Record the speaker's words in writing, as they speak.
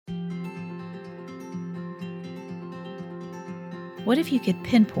What if you could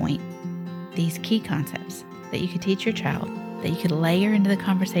pinpoint these key concepts that you could teach your child, that you could layer into the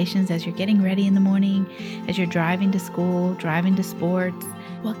conversations as you're getting ready in the morning, as you're driving to school, driving to sports?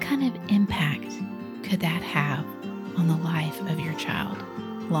 What kind of impact could that have on the life of your child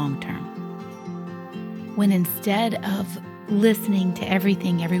long term? When instead of listening to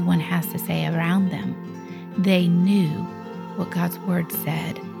everything everyone has to say around them, they knew what God's word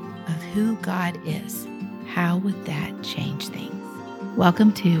said of who God is, how would that change things?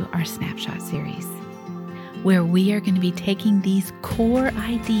 Welcome to our Snapshot series, where we are going to be taking these core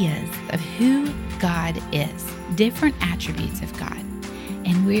ideas of who God is, different attributes of God,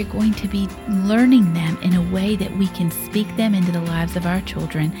 and we're going to be learning them in a way that we can speak them into the lives of our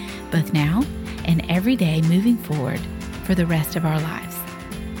children, both now and every day moving forward for the rest of our lives.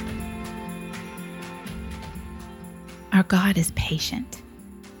 Our God is patient.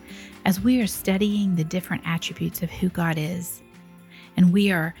 As we are studying the different attributes of who God is, and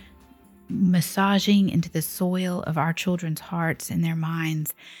we are massaging into the soil of our children's hearts and their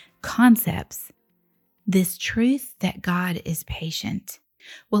minds concepts, this truth that God is patient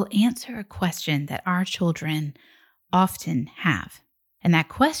will answer a question that our children often have. And that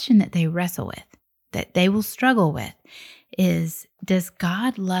question that they wrestle with, that they will struggle with, is, does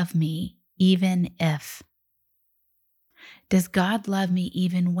God love me even if? Does God love me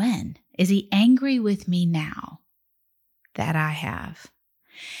even when? Is He angry with me now that I have?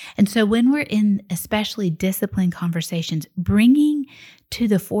 And so when we're in especially disciplined conversations, bringing to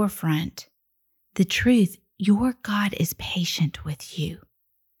the forefront the truth, your God is patient with you,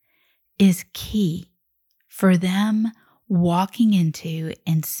 is key for them walking into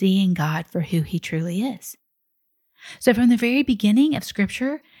and seeing God for who He truly is. So from the very beginning of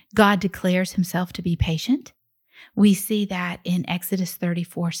Scripture, God declares Himself to be patient. We see that in Exodus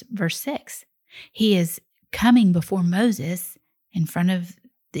 34, verse 6. He is coming before Moses in front of,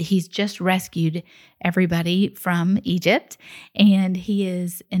 he's just rescued everybody from Egypt, and he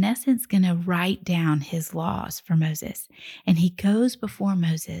is, in essence, going to write down his laws for Moses. And he goes before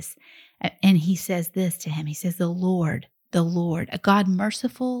Moses, and he says this to him. He says, the Lord, a God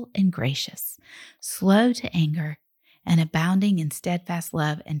merciful and gracious, slow to anger, and abounding in steadfast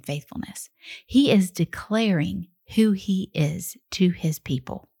love and faithfulness. He is declaring who He is to His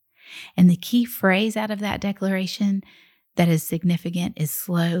people. And the key phrase out of that declaration that is significant is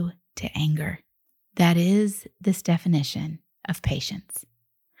slow to anger. That is this definition of patience.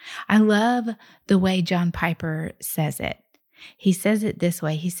 I love the way John Piper says it. He says it this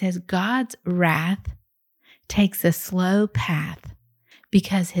way. He says, God's wrath takes a slow path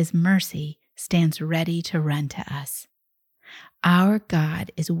because His mercy stands ready to run to us. Our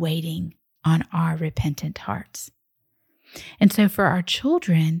God is waiting on our repentant hearts. And so for our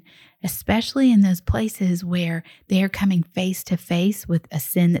children, especially in those places where they are coming face to face with a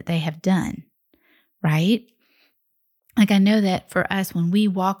sin that they have done, right? Like I know that for us, when we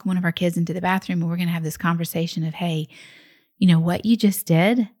walk one of our kids into the bathroom and we're going to have this conversation of, hey, you know what you just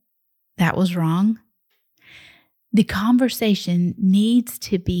did? That was wrong. The conversation needs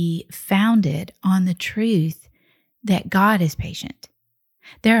to be founded on the truth that God is patient.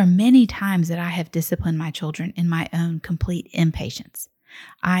 There are many times that I have disciplined my children in my own complete impatience.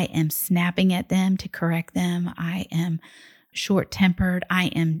 I am snapping at them to correct them. I am short-tempered. I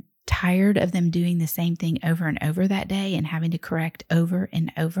am tired of them doing the same thing over and over that day and having to correct over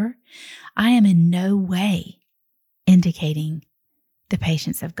and over. I am in no way indicating the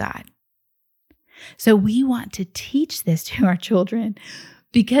patience of God. So we want to teach this to our children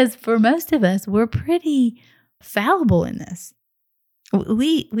because for most of us, we're pretty fallible in this.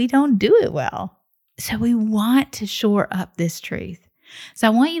 We don't do it well. So we want to shore up this truth. So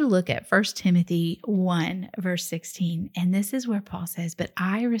I want you to look at 1 Timothy 1, verse 16. And this is where Paul says, but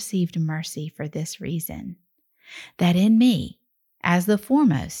I received mercy for this reason, that in me, as the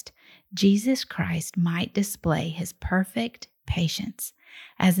foremost, Jesus Christ might display His perfect patience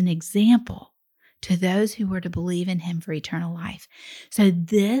as an example to those who were to believe in Him for eternal life. So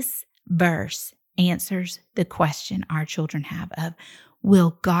this verse answers the question our children have of,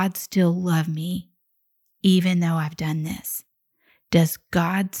 will God still love me even though I've done this? Does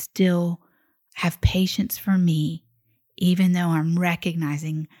God still have patience for me even though I'm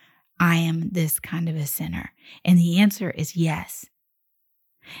recognizing I am this kind of a sinner? And the answer is yes.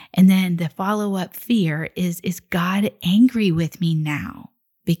 And then the follow-up fear is God angry with me now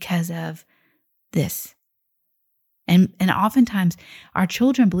because of this? And oftentimes our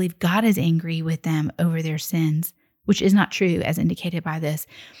children believe God is angry with them over their sins, which is not true as indicated by this,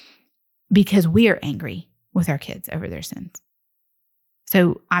 because we are angry with our kids over their sins.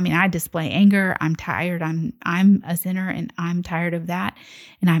 So, I display anger. I'm tired. I'm a sinner and I'm tired of that.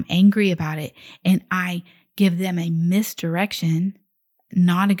 And I'm angry about it. And I give them a misdirection,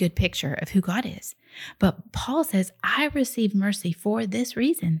 not a good picture of who God is. But Paul says, I received mercy for this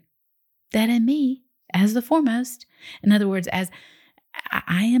reason, that in me, as the foremost, in other words, as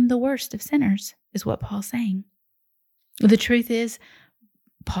I am the worst of sinners, is what Paul's saying. The truth is,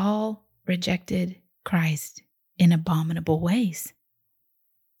 Paul rejected Christ in abominable ways.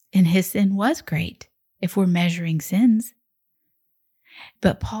 And his sin was great if we're measuring sins.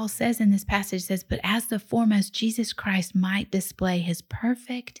 But Paul says in this passage, but as the foremost, Jesus Christ might display his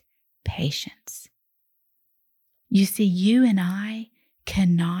perfect patience. You see, you and I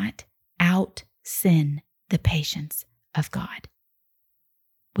cannot out-sin the patience of God.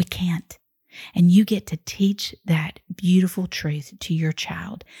 We can't. And you get to teach that beautiful truth to your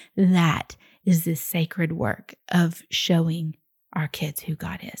child. That is the sacred work of showing our kids who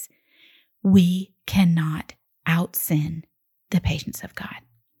God is. We cannot out-sin the patience of God.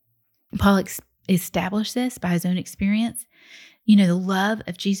 Paul established this by his own experience. The love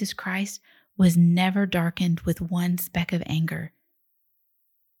of Jesus Christ was never darkened with one speck of anger.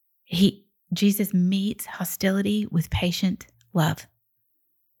 Jesus meets hostility with patient love.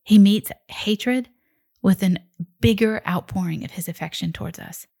 He meets hatred with a bigger outpouring of his affection towards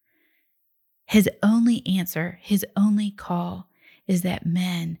us. His only answer, his only call is that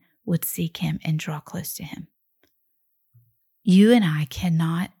men would seek him and draw close to him. You and I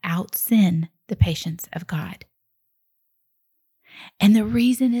cannot out-sin the patience of God. And the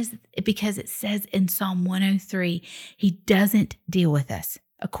reason is because it says in Psalm 103, he doesn't deal with us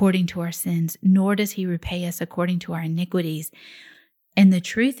according to our sins, nor does he repay us according to our iniquities. And the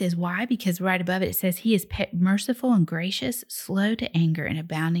truth is why? Because right above it says he is merciful and gracious, slow to anger, and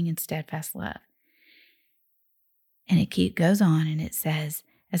abounding in steadfast love. And it goes on and it says,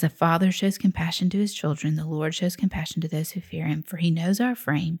 as a father shows compassion to his children, the Lord shows compassion to those who fear him. For he knows our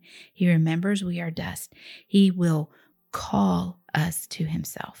frame. He remembers we are dust. He will call us to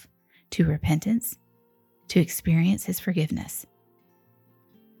himself, to repentance, to experience his forgiveness.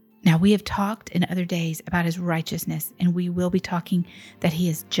 Now, we have talked in other days about his righteousness, and we will be talking that he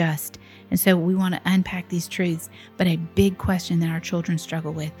is just. And so we want to unpack these truths. But a big question that our children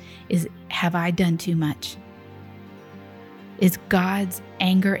struggle with is, have I done too much? Is God's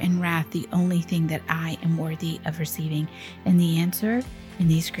anger and wrath the only thing that I am worthy of receiving? And the answer in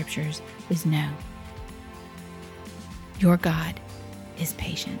these scriptures is no. Your God is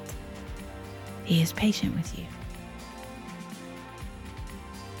patient. He is patient with you.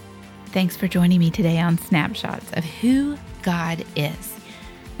 Thanks for joining me today on Snapshots of Who God Is.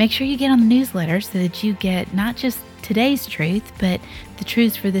 Make sure you get on the newsletter so that you get not just today's truth, but the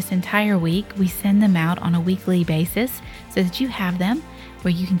truths for this entire week. We send them out on a weekly basis so that you have them,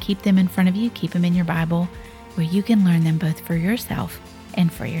 where you can keep them in front of you, keep them in your Bible, where you can learn them both for yourself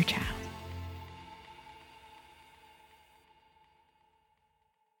and for your child.